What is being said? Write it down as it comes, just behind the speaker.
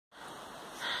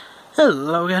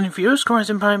Hello again viewers,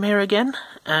 Horizon Prime here again,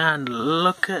 and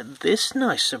look at this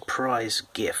nice surprise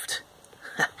gift.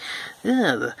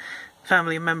 Yeah, the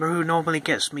family member who normally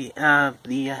gets me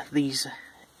occasionally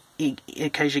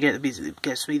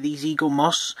gets me these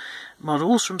Eaglemoss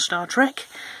models from Star Trek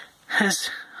has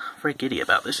very giddy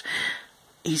about this.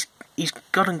 He's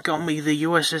got me the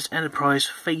USS Enterprise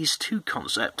Phase 2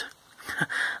 concept.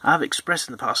 I've expressed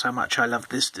in the past how much I love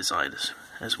this design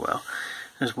as well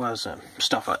as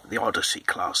stuff like the Odyssey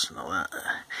class and all that.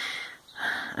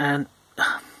 And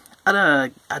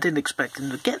I didn't expect him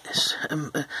to get this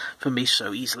for me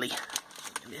so easily.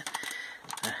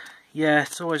 Yeah,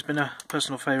 it's always been a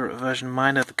personal favourite version of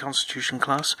mine of the Constitution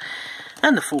class,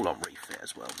 and the full-on refit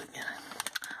as well. But, yeah,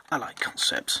 I like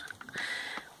concepts.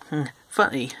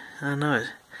 Funny, I know.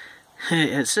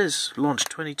 It says launch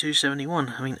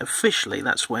 2271. I mean, officially,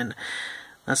 that's when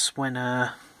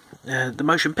the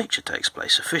motion picture takes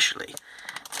place officially.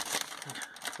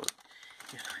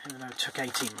 Even though it took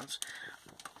 18 months.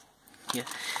 Yeah,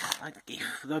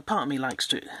 though part of me likes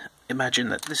to imagine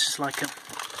that this is like a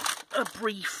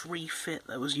brief refit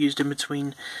that was used in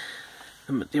between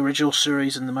the original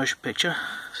series and the motion picture,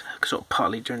 sort of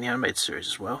partly during the animated series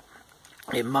as well.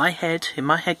 In my head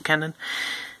canon,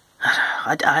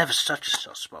 I have such a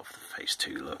soft spot for the Phase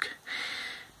 2 look.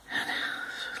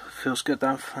 It feels good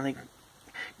that I think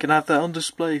can have that on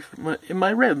display in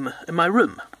my room.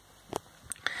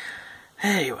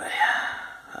 Anyway,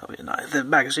 that'll be nice. The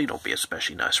magazine will be a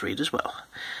especially nice read as well.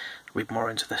 Read more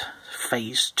into the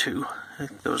Phase 2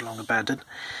 that was long abandoned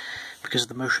because of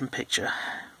the motion picture,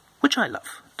 which I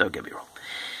love, don't get me wrong.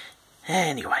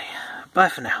 Anyway, bye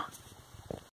for now.